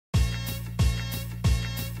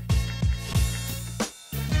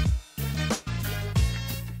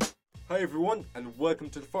Hi everyone, and welcome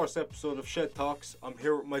to the first episode of Shed Talks. I'm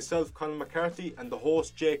here with myself, Conor McCarthy, and the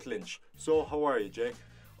host, Jake Lynch. So, how are you, Jake?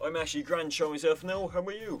 I'm actually grand showing myself now. How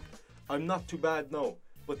are you? I'm not too bad now,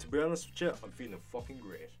 but to be honest with you, I'm feeling fucking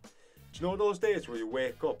great. Do you know those days where you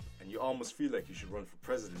wake up and you almost feel like you should run for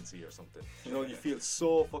presidency or something? You know, you feel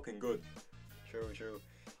so fucking good. True.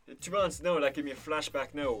 To be honest, now that give me a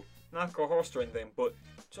flashback now. Not go horse or anything, but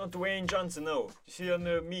do you know Dwayne Johnson now? You see on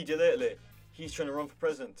the media lately? He's trying to run for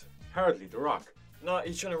president. Hardly, The Rock. No,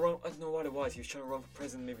 he's trying to run. I don't know what it was. He was trying to run for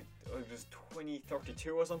president. Maybe it was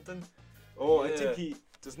 2032 or something. Oh, Yeah. I think he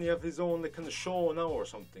doesn't he have his own like kind of show now or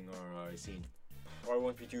something? Or I seen. I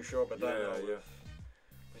won't be too sure about that. Now. Yeah.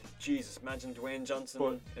 Jesus, imagine Dwayne Johnson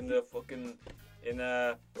But in the fucking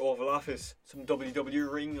the Oval Office, some WWE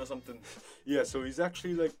ring or something. Yeah, so he's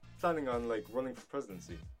actually like planning on like running for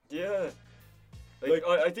presidency. Yeah. Like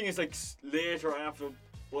I think it's like later after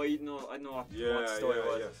Biden. I don't know what the story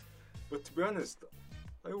was. Yeah. But to be honest,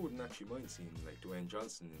 I wouldn't actually mind seeing like Dwayne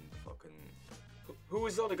Johnson in the fucking Who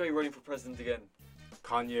was the other guy running for president again?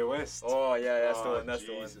 Kanye West. Oh yeah, that's the one. That's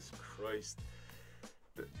the one. Jesus Christ.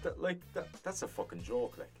 That's a fucking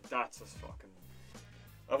joke, like. That's just fucking.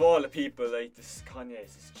 Of all the people, like this Kanye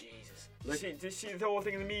is Jesus. Like, Did you see the whole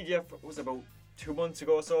thing in the media? It was about 2 months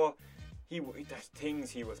ago. So the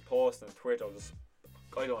things he was posting on Twitter.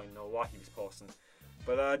 I don't even know what he was posting.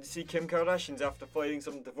 But did you see Kim Kardashian's after filing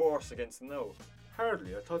some divorce against him now?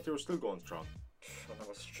 Hardly. I thought they were still going strong. I don't know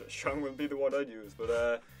what strong will be the word I'd use,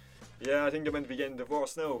 but yeah, I think they're meant to be getting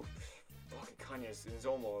divorced now. Fucking Kanye's in his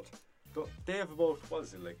own world. They have about, what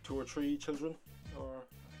is it, like 2 or 3 children? Or I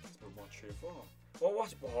think it's about 1, 3 or 4. Oh,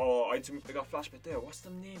 what? Oh, I got flashback there. What's the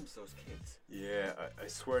names of those kids? yeah, I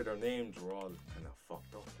swear their names were all kind of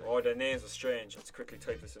fucked up. Like. Oh, their names are strange. Let's quickly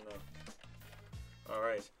type this in now.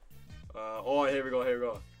 Alright. Here we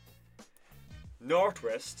go.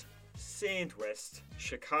 Northwest, Saint West,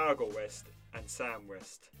 Chicago West, and Sam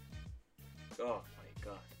West. Oh my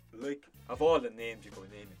god. Like, Of all the names you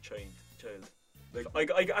could name a child.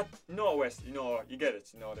 like, I got Northwest, you get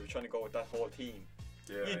it. They were trying to go with that whole team.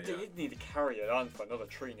 yeah. You'd need to carry it on for another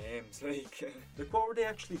 3 names. Like, what were they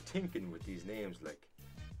actually thinking with these names? Like,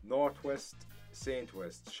 Northwest, Saint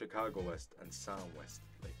West, Chicago West, and Sam West.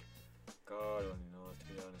 Like, God only knows, to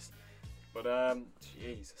be honest. But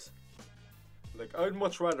Jesus. like I'd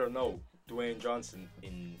much rather know Dwayne Johnson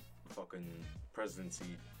in fucking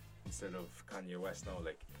presidency instead of Kanye West now.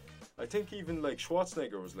 Like, I think even like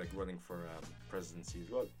Schwarzenegger was like running for presidency as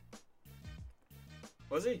well.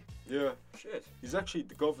 Was he? Yeah, Shit. he's actually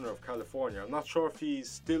the governor of California. I'm not sure if he's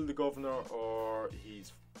still the governor or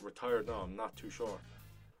he's retired now. I'm not too sure.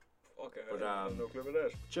 Okay, But, I have no clue about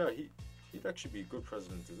that. But yeah, he'd actually be a good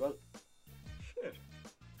president as well. Shit.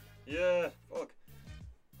 Yeah, fuck.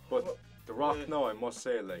 But Well, The Rock yeah. now, I must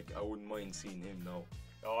say, like I wouldn't mind seeing him now.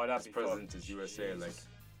 Oh, that'd as be president fun. of USA, like. Jesus.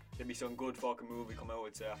 There'd be some good fucking movie come out,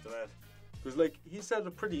 I'd say, after that. Because like he's had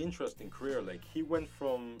a pretty interesting career. Like he went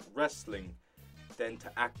from wrestling, then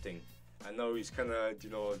to acting, and now he's kind of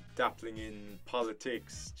dabbling in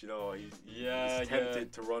politics. He's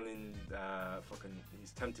tempted to run in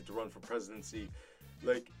He's tempted to run for presidency.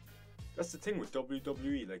 Like that's the thing with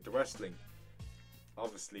WWE. Like the wrestling,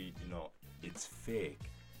 obviously it's fake.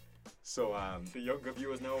 So For younger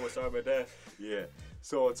viewers now, we're sorry about that. yeah.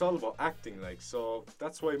 So it's all about acting. Like so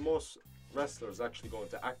that's why most wrestlers actually go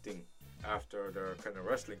into acting after their kind of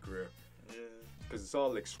wrestling career, Yeah. because it's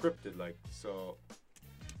all like scripted, like so.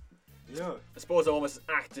 Yeah. I suppose they're almost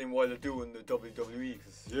acting while they're doing the WWE,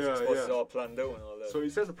 because Yeah, it's all planned out and all that. So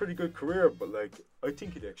he's had a pretty good career, but like I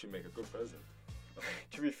think he'd actually make a good president.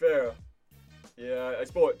 To be fair, yeah, I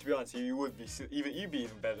suppose, to be honest, you'd be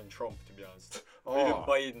even better than Trump, to be honest. Or even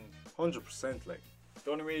Biden. 100%. Like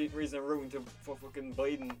The only reason I'm rooting for fucking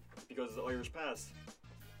Biden is because of the Irish past.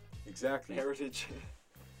 exactly. Heritage.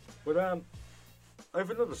 But I have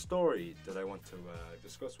another story that I want to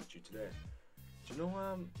discuss with you today. Do you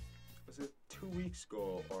know was it 2 weeks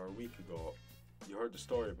ago or a week ago? You heard the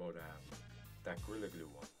story about that Gorilla Glue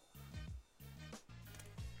one.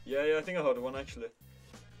 Yeah, I think I heard one actually.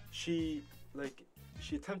 She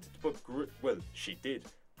attempted to put she did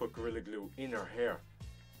put Gorilla Glue in her hair.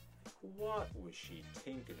 What was she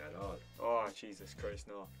thinking at all? Oh, Jesus Christ,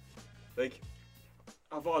 no. Like,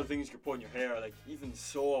 of all the things you could put in your hair, like even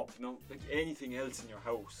soap, like anything else in your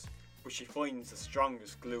house, but she finds the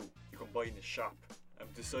strongest glue you can buy in the shop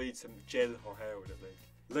and decides to gel her hair with it,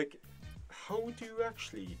 Like, how do you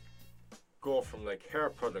actually go from like hair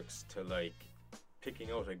products to like picking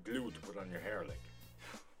out a glue to put on your hair? Like,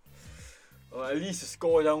 Well, at least just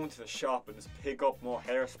go down to the shop and just pick up more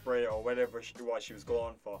hairspray or whatever she was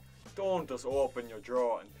going for. Don't just open your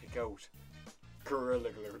drawer and pick take out Gorilla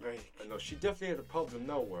Glue. Like, I know she definitely had a problem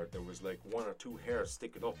now where there was like 1 or 2 hairs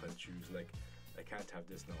sticking up, and she was like, I can't have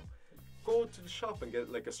this now. Go to the shop and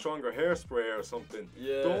get like a stronger hairspray or something.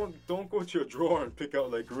 Yeah. Don't go to your drawer and pick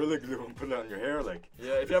out like Gorilla Glue and put it on your hair like.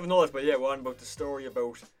 Yeah, if you haven't noticed, but yeah, we're on about the story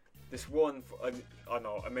about this one, I don't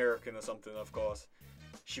know, American or something, of course.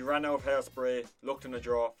 She ran out of hairspray, looked in the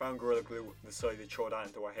drawer, found Gorilla Glue, and decided to throw that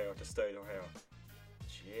into her hair to style her hair.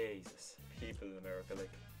 Jesus, people in America,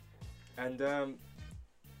 like. And the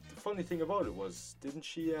funny thing about it was, didn't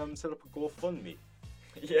she set up a GoFundMe?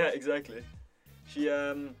 Yeah, exactly. She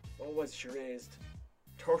what was it? She raised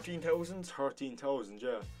 13,000. 13,000,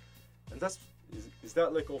 yeah. And that's is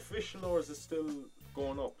that like official, or is it still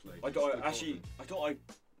going up? Like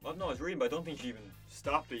I was reading, but I don't think she even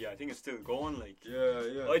stopped it yet. I think it's still going. Like,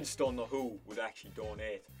 yeah. I just don't know who would actually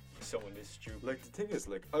donate to someone this stupid. Like the thing is,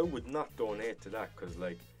 like I would not donate to that because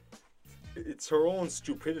like it's her own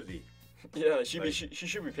stupidity. Yeah, she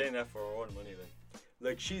should be paying that for her own money.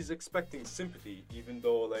 Like she's expecting sympathy, even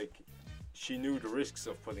though like she knew the risks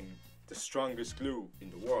of putting the strongest glue in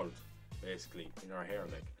the world, basically, in her hair.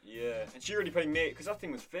 Like, yeah, and she already probably made, because that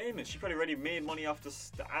thing was famous. She probably already made money off the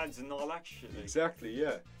ads and all that shit. Like. Exactly,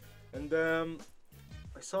 yeah. And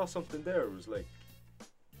I saw something there. It was like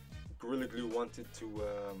Gorilla Glue wanted to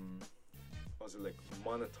was it like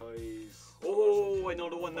monetize? Oh, I know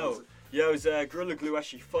the one now. Yeah, it was Gorilla Glue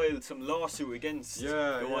actually filed some lawsuit against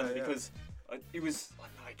the one because it was,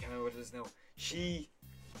 I can't remember what it is now. She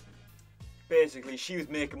was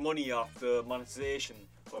making money off the monetization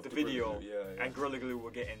of the video, and Gorilla Glue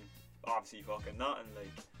were getting obviously fucking nothing,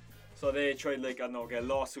 like. So they tried, like, I don't know, get a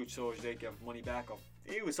lawsuit so they get money back up.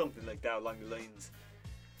 It was something like that along the lines.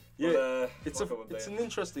 Yeah, but, it's an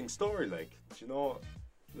interesting story, like, you know,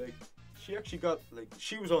 like she actually got, like,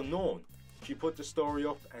 she was unknown. She put the story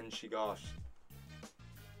up and she got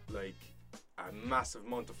like a massive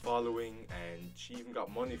amount of following, and she even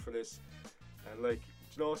got money for this. And like,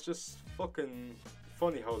 you know, it's just fucking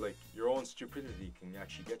funny how like your own stupidity can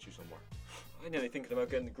actually get you somewhere. I nearly thinking about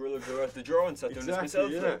getting the Gorilla Glue out the drawer and sat doing this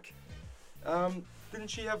myself. Yeah. Like. Didn't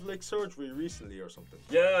she have like surgery recently or something?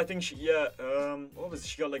 Yeah, I think she. Yeah. What was it?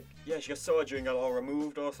 She got like. Yeah, she got surgery and got all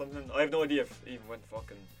removed or something. I have no idea if even went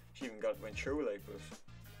through like, but.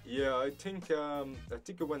 Yeah, I think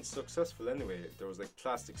it went successful anyway. There was like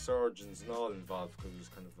plastic surgeons and all involved because it was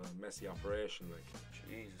kind of a messy operation. Like,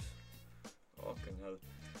 Jesus, fucking hell.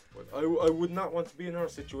 But I would not want to be in her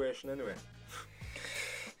situation anyway.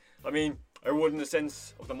 I mean, I would in the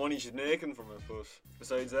sense of the money she's making from it, but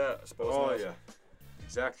besides that, I suppose. Oh not. yeah,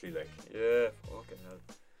 exactly. Like, yeah, fucking hell.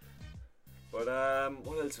 But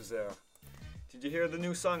what else was there? Did you hear the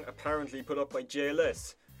new song apparently put up by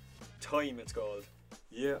JLS? Time, it's called.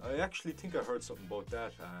 Yeah, I actually think I heard something about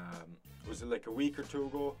that. Was it like a week or two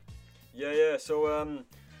ago? Yeah. So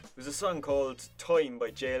there's a song called Time by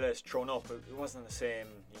JLS thrown up. It wasn't on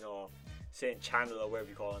the same channel or whatever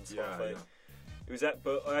you call it on Spotify. Yeah. It was that,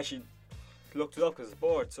 but I actually looked it up because it's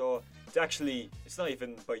bored. So it's not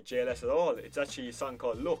even by JLS at all. It's actually a song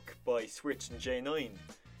called Look by Switch and J9.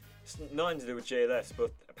 It's nothing to do with JLS,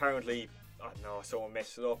 but apparently, I don't know, someone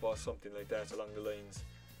messed it up or something like that along the lines.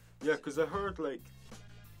 Yeah, because I heard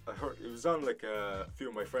it was on like a few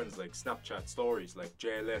of my friends like Snapchat stories, like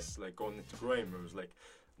JLS like going into grime. It was like,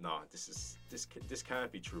 nah, this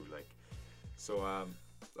can't be true. Like, so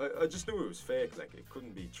I just knew it was fake. Like, it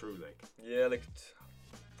couldn't be true. Like, yeah, like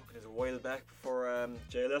fucking it was a while back before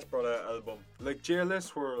JLS brought out an album. Like,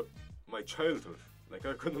 JLS were my childhood. Like,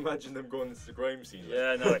 I couldn't imagine them going into the grime scene. Like.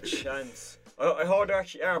 Yeah, not a chance. I heard they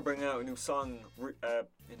actually are bringing out a new song in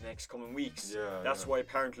the next coming weeks. Yeah. That's why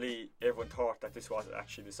apparently everyone thought that this was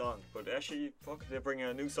actually the song. But actually, they're bringing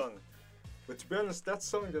out a new song. But to be honest, that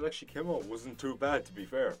song that actually came out wasn't too bad, to be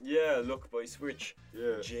fair. Yeah, Look by Switch.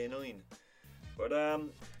 Yeah. J9. But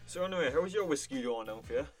so anyway, how's your whiskey going down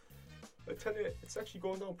for you? I tell you, it's actually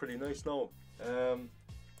going down pretty nice now.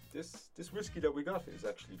 This whiskey that we got is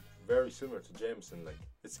actually very similar to Jameson. Like,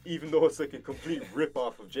 it's, even though it's like a complete rip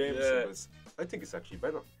off of Jameson, I think it's actually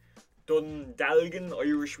better. Dundalgan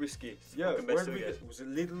Irish whiskey. Yeah, where did we get? Was it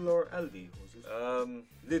Lidl or Aldi? Was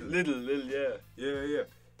it? Lidl, yeah. Yeah.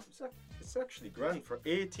 It's actually grand for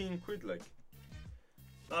 18 quid, like.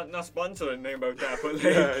 Not sponsored or anything about that, but like,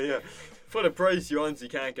 yeah. for the price, you honestly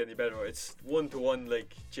can't get any better. It's 1-to-1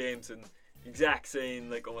 like Jameson, exact same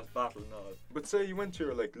like almost bottle and all. But say you went to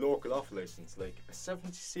your like local off license, like a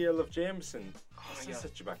 70cl of Jameson, that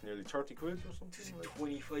set you back nearly 30 quid or something. Like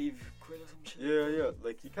 25 quid or some shit. Yeah.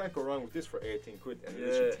 Like, you can't go wrong with this for 18 quid, and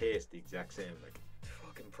it should taste the exact same. Like,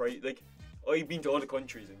 fucking price. Like, I've been to other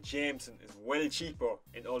countries and Jameson is well cheaper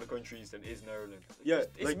in other countries than it is in Ireland. Like, Yeah,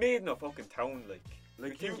 it's like- made in a fucking town, like you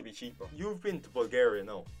Like think you- it'd be cheaper. You've been to Bulgaria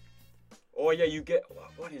now. Oh yeah, you get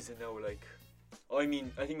what is it now? Like, I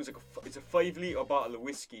mean, I think it was like it's a 5 litre bottle of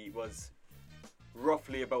whiskey was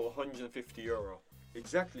roughly about €150.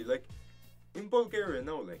 Exactly. Like in Bulgaria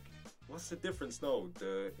now, like what's the difference now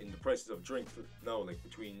in the prices of drink now, like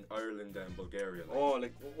between Ireland and Bulgaria? Like, Oh,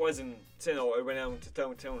 like wasn't say no. I went out to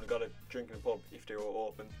town and got a drink in a pub if they were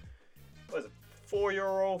open. What is it?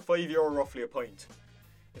 €4, €5 roughly a pint.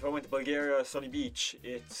 If I went to Bulgaria, Sunny Beach,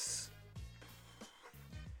 it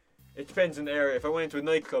depends on the area. If I went into a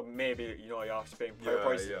nightclub, maybe you have to pay higher Yeah,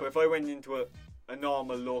 prices. yeah. But if I went into a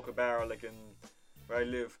normal local bar like in where I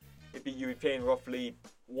live, you'd be paying roughly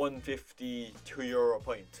 €1.50, €2 a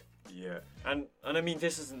pint. yeah. And I mean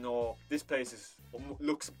this place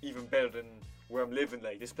looks even better than where I'm living.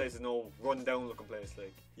 Like this place is no run down looking place.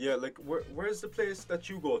 Like Yeah, like where's the place that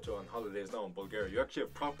you go to on holidays now in Bulgaria? You actually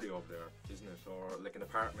have property over there, isn't it? Or like an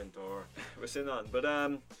apartment or we're sitting on, but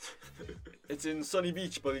it's in Sunny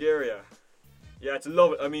Beach, Bulgaria. Yeah, it's a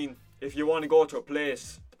love. I mean, if you want to go to a place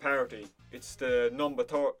to party, it's the number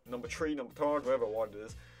third, whatever one it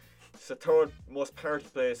is. It's the third most party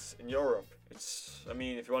place in Europe. I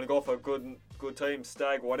mean, if you want to go for a good time,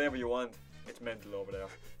 stag, whatever you want, it's mental over there.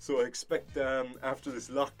 so I expect after this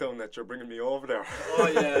lockdown that you're bringing me over there. Oh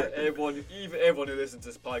yeah, everyone who listens to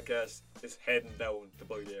this podcast is heading down to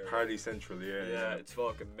Bulgaria. Party Central, yeah. Yeah, it's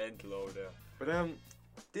fucking mental over there. But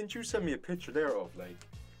didn't you send me a picture there of like,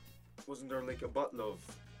 wasn't there like a bottle of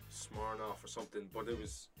Smirnoff or something? But it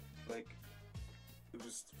was fucking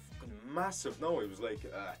massive. No, it was like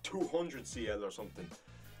 200 CL or something.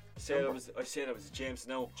 I said it was James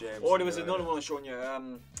now. James. Oh, there was another one I was showing you.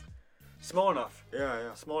 Smirnoff. Yeah,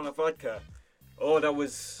 yeah. Smirnoff vodka. Oh, what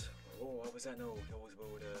was that now? That was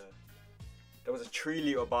about that was a 3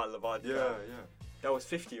 litre bottle of vodka. Yeah, yeah. That was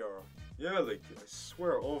 €50. Yeah, like I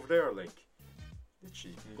swear over there, like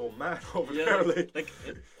literally you can go mad over Yeah, there, like.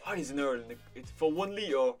 what is in Ireland? It's for 1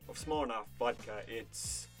 litre of Smirnoff vodka.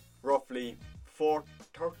 It's roughly 40.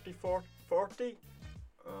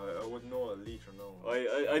 I wouldn't know a litre, no.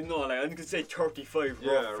 I know, like I'm gonna say 35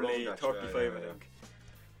 Yeah, roughly, around that, 35 yeah, I think.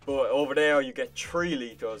 But over there you get 3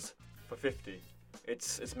 litres for 50.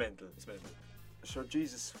 It's mental. It's mental. Sure,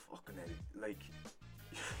 Jesus fucking hell, like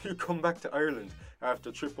you come back to Ireland after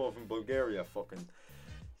a trip over in Bulgaria, fucking,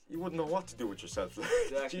 you wouldn't know what to do with yourself. Like,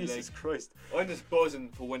 Exactly, Jesus Christ. I'm just buzzing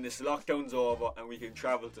for when this lockdown's over and we can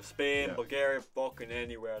travel to Spain, Yeah. Bulgaria, fucking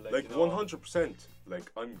anywhere. Like 100%,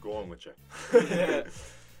 like I'm going with you. Yeah.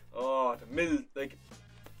 Oh, like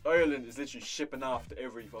Ireland is literally shipping off to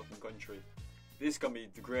every fucking country. This is gonna be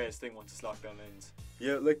the greatest thing once this lockdown ends.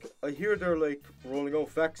 Yeah, like I hear they're like rolling out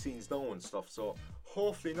vaccines now and stuff, so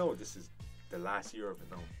hopefully no, this is the last year of it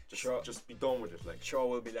now. Sure. Just be done with it, like. Sure,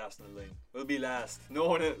 we'll be last in the line. We'll be last. No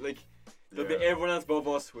one like there'll be Yeah. everyone else above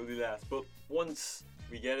us will be last. But once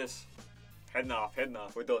we get it, heading off.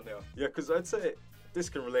 We're done now. Yeah, because I'd say this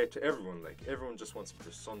can relate to everyone. Like everyone just wants a bit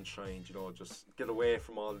of sunshine, just get away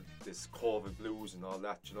from all this COVID blues and all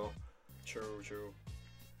that, True.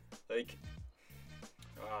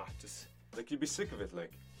 Just Like you'd be sick of it,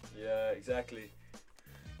 like. yeah, exactly.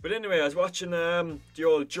 But anyway, I was watching the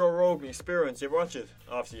old Joe Rogan Experience. You ever watch it?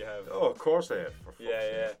 Obviously you have. Oh, of course I have. For fuck's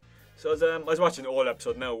Yeah. sake. So I was watching the old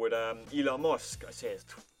episode now with Elon Musk. I say it's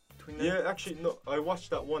 29. Yeah, actually, no, I watched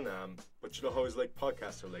that one, but you know how his like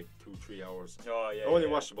podcasts are like 2-3 hours. Oh yeah. I only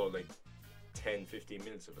yeah. watched about like 10-15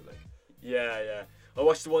 minutes of it, like. Yeah. I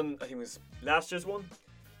watched the one. I think it was last year's one.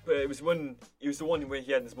 But it was the one where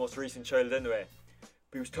he had his most recent child anyway.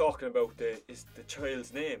 But he was talking about the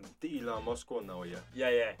child's name. The Elon Musk one now, yeah.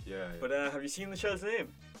 Yeah. Yeah. But have you seen the child's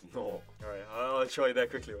name? no. Alright, I'll show you that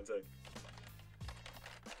quickly one sec.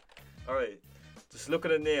 Alright, just look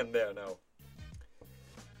at the name there now.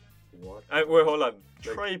 What? Wait, hold on.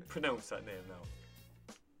 Try pronounce that name now.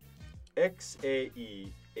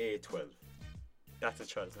 XAEA12. That's a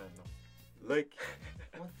child's name now. Like,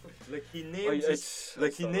 what the, like he names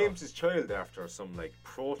he names his child after some like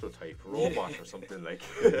prototype robot or something like.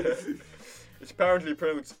 It's apparently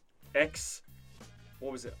pronounced X.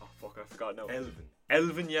 What was it? Oh fuck, I forgot now. Elvin.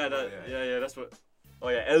 Elvin, yeah, yeah. that's what. Oh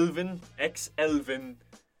yeah, Elvin, X Elvin,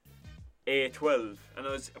 A12, and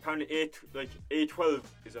it was apparently A12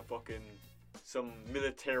 is a fucking some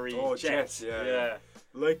military jet. Yeah.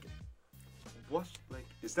 Like, what? Like,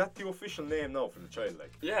 is that the official name now for the child?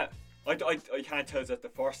 Like, Yeah. I can't tell is that the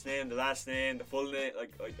first name, the last name, the full name.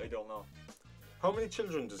 Like I don't know. how many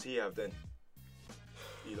children does he have then?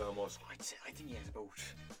 Elon Musk. I think he has about.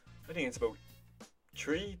 I think it's about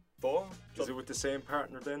 3, 4. Is it with the same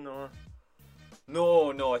partner then, or?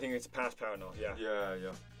 No, I think it's past power now. Yeah.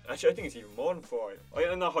 Yeah. Actually, I think it's even more than 4.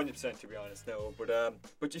 I'm not 100% to be honest now,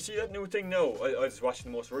 but you see that new thing now. I was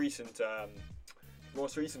watching the most recent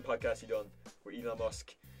podcast he done with Elon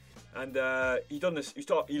Musk, and he done this. He's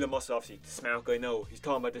talking Elon Musk, obviously the smart guy now. He's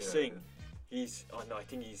talking about this thing. I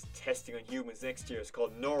think he's testing on humans next year. It's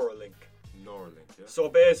called Neuralink. Neuralink, yeah. So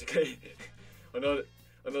basically, I know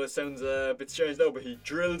it sounds a bit strange now, but he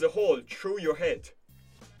drills a hole through your head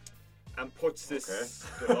and puts this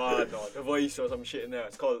device or some shit in there.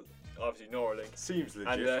 It's called obviously Neuralink. Seems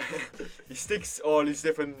legit. And he sticks all these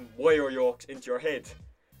different wire yokes into your head.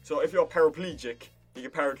 So if you're paraplegic, he can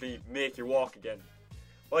apparently make you walk again.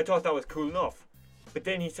 Well, I thought that was cool enough. But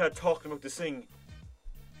then he started talking about this thing.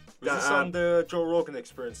 Was this on the Joe Rogan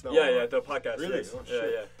Experience now? Yeah, the podcast. Really? Yes. Oh,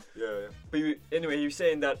 yeah. Yeah. But anyway, he was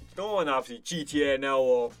saying that no one obviously GTA now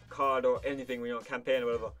or COD or anything when you're on campaign or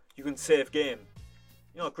whatever, you can save game.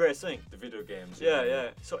 You know, great thing. The video games.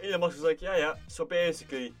 Yeah. So Elon Musk was like, yeah. So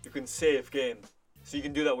basically, you can save game. So you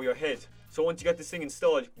can do that with your head. So once you get this thing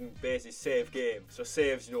installed, you can basically save game. So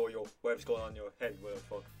saves, your whatever's going on in your head, whatever the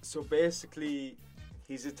fuck. So basically,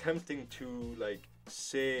 he's attempting to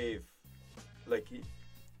save, how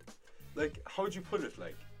would you put it?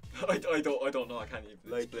 I don't know. I can't even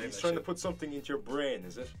explain. He's trying to put something into your brain,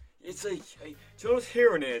 is it? It's like, do you know those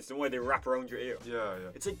hearing aids, the way they wrap around your ear? Yeah.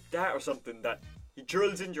 It's like that or something that he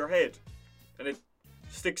drills into your head, and it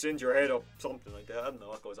sticks into your head or something like that. I don't know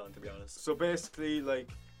what goes on, to be honest. So basically,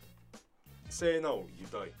 say no, you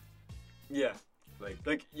die. Yeah.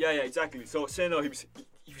 Yeah, exactly. So say no, he was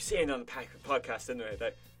saying on the podcast anyway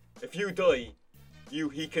that if you die,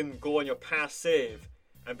 he can go on your past save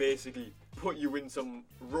and basically put you in some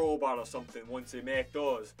robot or something once they make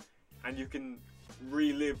those, and you can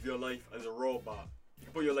relive your life as a robot. You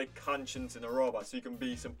can put your conscience in a robot, so you can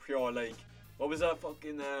be some pure what was that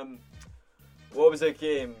fucking what was that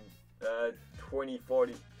game?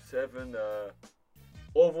 2047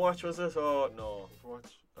 Overwatch was it or no?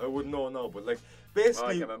 Overwatch? I wouldn't know now, but I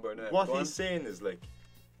basically can't remember now. what he's saying is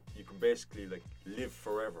you can basically live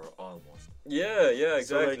forever almost. Yeah,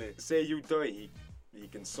 exactly. So say you die, he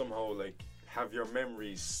can somehow have your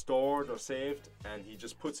memories stored or saved, and he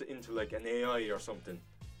just puts it into an AI or something,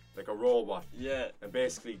 like a robot. Yeah. And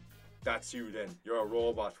basically that's you then. You're a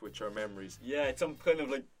robot with your memories. Yeah, it's some kind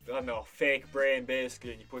of I don't know, fake brain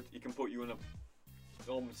basically, and he can put you in a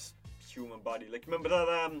almost human body. Remember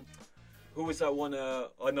that who was that one?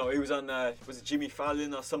 No, he was on was it Jimmy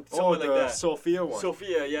Fallon or something like that? Sophia one.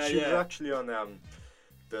 Sophia, yeah. She was actually on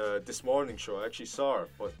the This Morning show. I actually saw her,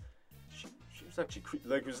 but she was actually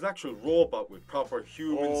it was an actual robot with proper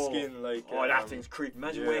human skin. That thing's creepy.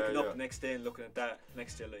 Imagine waking up the next day and looking at that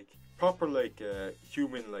next day proper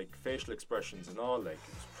human facial expressions and all it's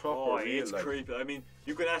proper real. It's creepy. I mean,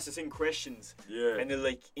 you can ask this thing questions, and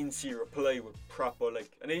they'll instantly reply with proper and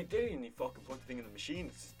they didn't even fucking put the thing in the machine.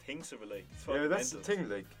 It just thinks of it it's fucking that's mental.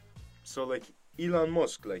 The thing so Elon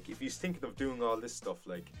Musk if he's thinking of doing all this stuff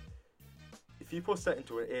if he puts that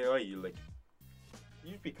into an AI you'd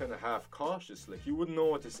be kind of half cautious you wouldn't know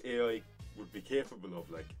what this AI would be capable of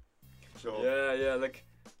so yeah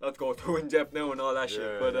not go too in depth now and all that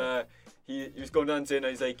shit, but he was going down saying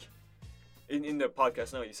he's in the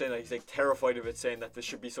podcast now, he's saying that he's terrified of it, saying that there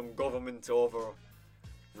should be some government over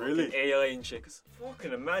really AI and shit. Cause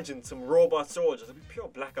fucking imagine some robot soldiers, it'd be pure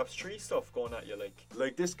Black Ops 3 stuff going at you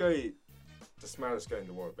this guy, the smartest guy in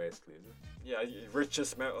the world basically, is it? Yeah,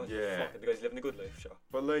 richest smart. Yeah, fucking the guy's living a good life, sure.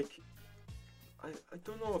 But I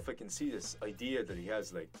don't know if I can see this idea that he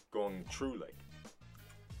has going through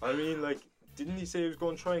I mean didn't he say he was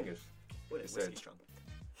going trying it? What is whiskey strong?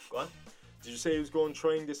 Go on. Did you say he was going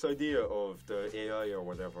trying this idea of the AI or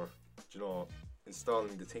whatever?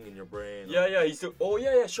 Installing the thing in your brain? Yeah, he's doing. Oh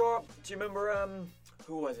yeah, sure. Do you remember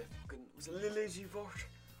who was it? Was it Lil Uzi Vert?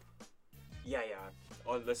 Yeah.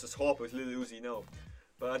 Oh, let's just hope it was Lil Uzi now.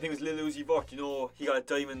 But I think it was Lil Uzi Vert. He got a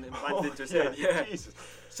diamond implanted into his head. Yeah. Jesus.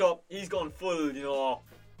 So he's gone full,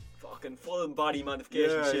 fucking full body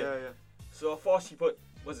modification shit. Yeah. So first he put,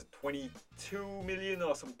 was it 22 million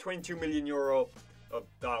or some 22 million euro of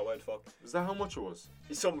that, what the fuck? Is that how much it was?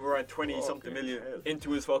 He's something around 20 something million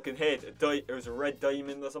into his fucking head. It was a red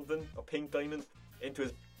diamond or something, a pink diamond, into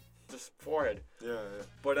his just forehead. Yeah.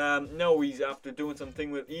 But now he's after doing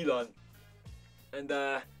something with Elon, and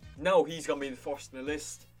now he's gonna be the first in the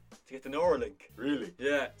list to get the Neuralink. Really?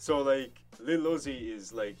 Yeah. So Lil Uzi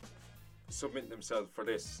is submitting himself for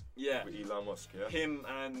this. Yeah. With Elon Musk. Yeah. Him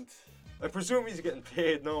and. I presume he's getting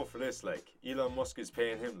paid now for this. Elon Musk is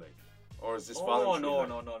paying him or is this voluntary?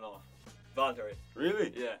 No. Voluntary.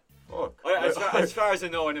 Really? Yeah. Fuck. As far as I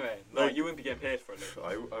know, anyway. No, Like- you wouldn't be getting paid for it.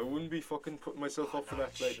 Like. I wouldn't be fucking putting myself up for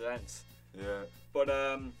that. Like, chance. yeah. But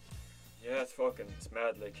yeah, it's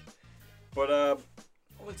mad. Like, but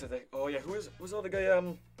what's it? Like? Oh yeah, who was all the guy?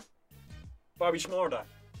 Bobby Shmurda.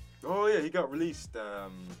 Oh yeah, he got released.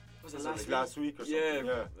 Was Was it it like last week or something?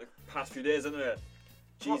 Yeah, like past few days, isn't it?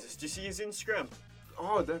 Jesus, do you see his Instagram?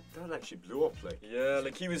 Oh, that actually blew up. Like, Yeah,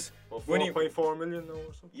 like he was. well, When he- 4.4 million now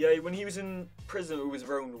or something. Yeah, when he was in prison, it was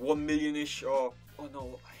around 1 million-ish, or oh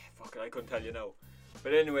no, fuck it, I couldn't tell you now.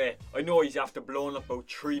 But anyway, I know he's after blowing up about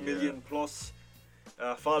 3 million plus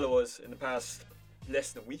followers in the past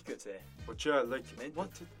less than a week, I'd say. But yeah, like, Mental.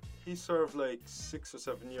 what did he served like 6 or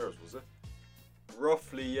 7 years? Was it?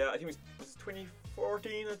 Roughly, yeah, I think it was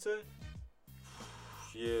 2014, I'd say.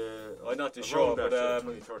 Yeah, I'm not too around sure, that, but so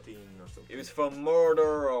 2013 or something. it was for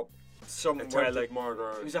murder or somewhere attempted like. murder.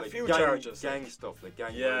 it was a like few gang, charges, gang stuff, like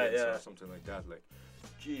gang Yeah, violence yeah. or something like that. Like,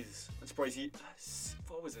 Jesus, I'm surprised he.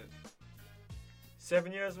 What was it?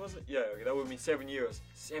 7 years was it? Yeah, okay, that would mean 7 years.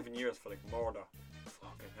 7 years for like murder.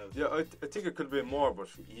 Fucking hell. yeah, I think it could have been more, but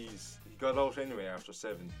he got out anyway after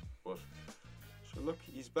 7. But sure, look,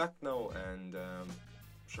 he's back now, and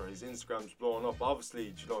sure his Instagram's blowing up.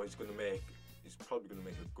 Obviously, you know, he's probably gonna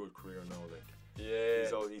make a good career now. Like, Yeah.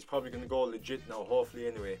 he's probably gonna go legit now. Hopefully,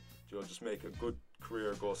 anyway, you know, just make a good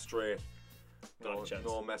career, go straight. Not a chance.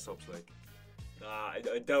 No mess ups. Like, Nah,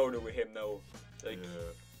 I doubt it with him now. Like, yeah.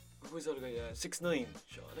 who was the other guy? 6ix9ine.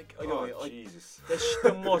 Like, I Oh, don't know. Jesus.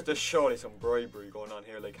 There's surely some bribery going on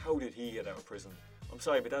here. Like, how did he get out of prison? I'm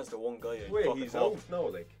sorry, but that's the one guy. I Wait, fucking he's hope. out now.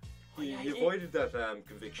 Like, Oh, yeah, he he- avoided that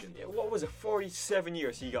conviction. Yeah, what was it? 47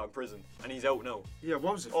 years he got in prison, and he's out now. Yeah,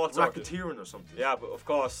 what was it? All sorted. Racketeering or something. Yeah, but of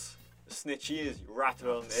course, the snitch he is. He ratted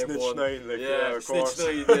on Snitch everyone. nine, like, yeah, of course.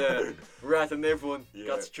 Snitch 9, yeah. Ratted on everyone. Yeah.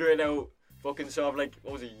 Got straight out. Fucking sort of like,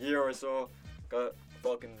 what was it, a year or so? Got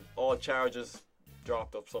fucking all charges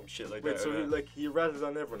dropped up, some shit like Wait, that. so yeah. he ratted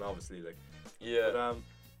on everyone, obviously. Like, Yeah.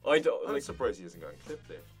 but I don't I'm like. surprised he hasn't gotten clipped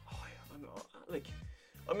there. Oh, yeah, I'm not, like,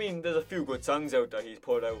 I mean, there's a few good songs out that he's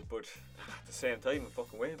put out, but at the same time, I'm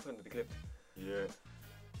fucking waiting for him to be clipped. Yeah.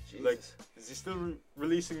 Jesus. Like, is he still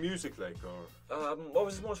releasing music, like, or? What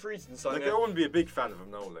was his most recent song? Like, I wouldn't be a big fan of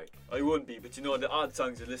him now, like. I wouldn't be, but you know the odd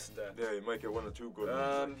songs you listen to. Yeah, you might get 1 or 2 good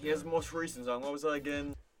ones. Like, He has the most recent song. What was that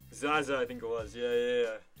again? Zaza, I think it was.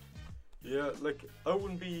 Yeah. Yeah, like, I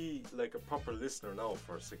wouldn't be, like, a proper listener now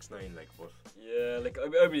for 6ix9ine, like, but. Yeah, like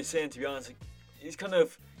I'd be saying, to be honest, like, he's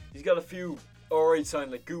got a few alright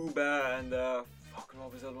songs like Gooba and fucking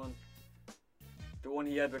what was that one? The one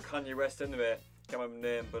he had with Kanye West anyway. Can't remember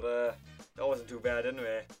the name, but that wasn't too bad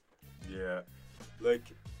anyway. Yeah. Like,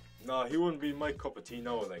 nah, he wouldn't be my cup of tea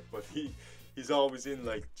now, like, but he's always in,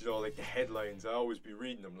 like, you know, like, the headlines. I always be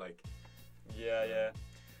reading them, like. Yeah.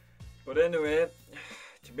 But anyway,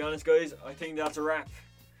 to be honest, guys, I think that's a wrap.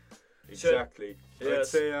 Exactly.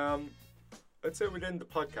 Yes. I'd say we'd end the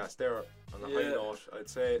podcast there on a high Yeah. note. I'd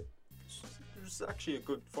say it was actually a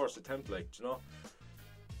good first attempt, like, you know.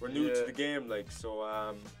 We're new to Yeah. the game, like,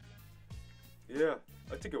 so yeah,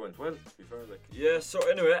 I think it went well, to be fair, like. Yeah, so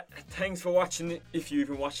anyway, thanks for watching if you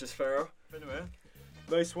even watched this far. Anyway.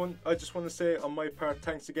 Nice one. I just want to say on my part,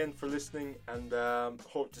 thanks again for listening, and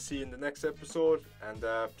hope to see you in the next episode. And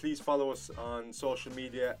please follow us on social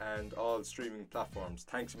media and all streaming platforms.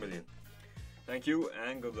 Thanks a million. Thank you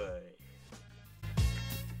and goodbye.